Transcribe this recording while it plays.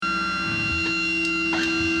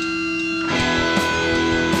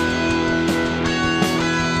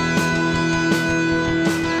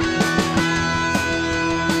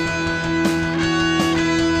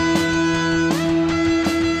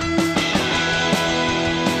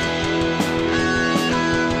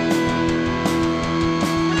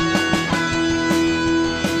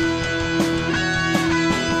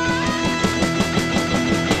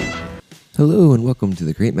Hello and welcome to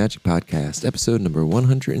the Great Magic Podcast, episode number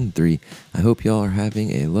 103. I hope y'all are having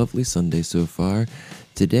a lovely Sunday so far.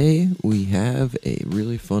 Today we have a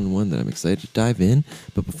really fun one that I'm excited to dive in,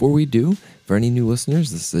 but before we do, for any new listeners,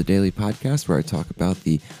 this is a daily podcast where I talk about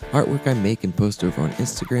the artwork I make and post over on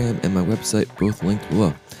Instagram and my website, both linked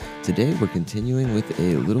below. Today we're continuing with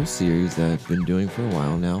a little series that I've been doing for a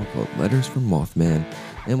while now called Letters from Mothman,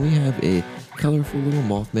 and we have a colorful little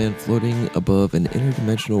Mothman floating above an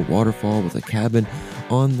interdimensional waterfall with a cabin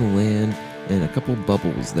on the land and a couple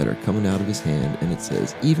bubbles that are coming out of his hand, and it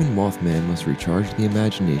says, "Even Mothman must recharge the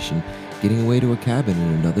imagination, getting away to a cabin in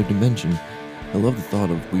another dimension." I love the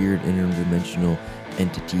thought of weird interdimensional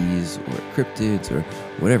entities or cryptids or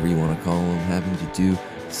whatever you want to call them having to do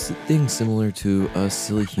things similar to us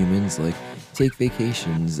silly humans, like take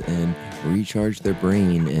vacations and recharge their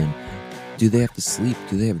brain. And do they have to sleep?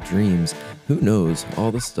 Do they have dreams? Who knows?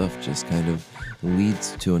 All this stuff just kind of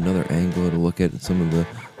leads to another angle to look at some of the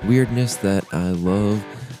weirdness that I love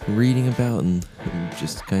reading about and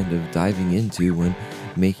just kind of diving into when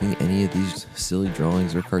making any of these silly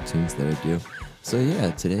drawings or cartoons that I do. So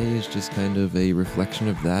yeah, today is just kind of a reflection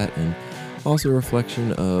of that, and also a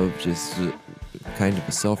reflection of just kind of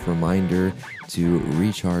a self-reminder to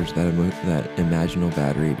recharge that imaginal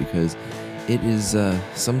battery, because it is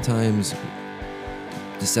sometimes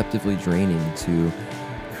deceptively draining to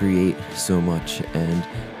create so much, and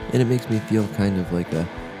it makes me feel kind of like a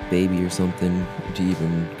baby or something to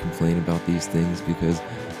even complain about these things, because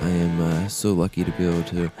I am so lucky to be able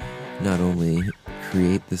to not only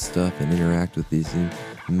create this stuff and interact with these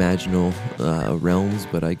imaginal realms,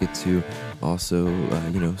 but I get to also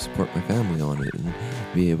support my family on it and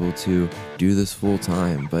be able to do this full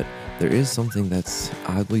time. But there is something that's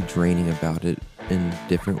oddly draining about it in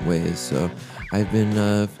different ways, so I've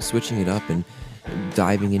been switching it up and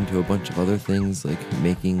diving into a bunch of other things, like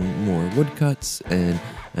making more woodcuts, and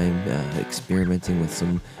I'm experimenting with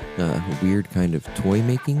some weird kind of toy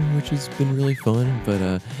making, which has been really fun.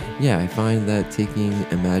 But yeah, I find that taking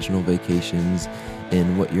imaginal vacations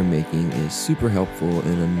in what you're making is super helpful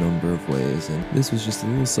in a number of ways, and this was just a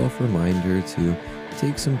little self-reminder to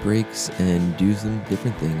take some breaks and do some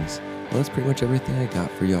different things. Well, that's pretty much everything I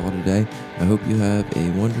got for y'all today. I hope you have a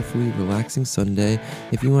wonderfully relaxing Sunday.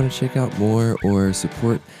 If you want to check out more or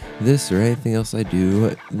support this or anything else I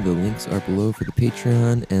do, the links are below for the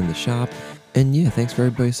Patreon and the shop. And yeah, thanks for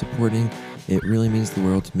everybody supporting. It really means the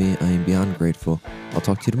world to me. I am beyond grateful. I'll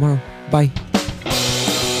talk to you tomorrow. Bye.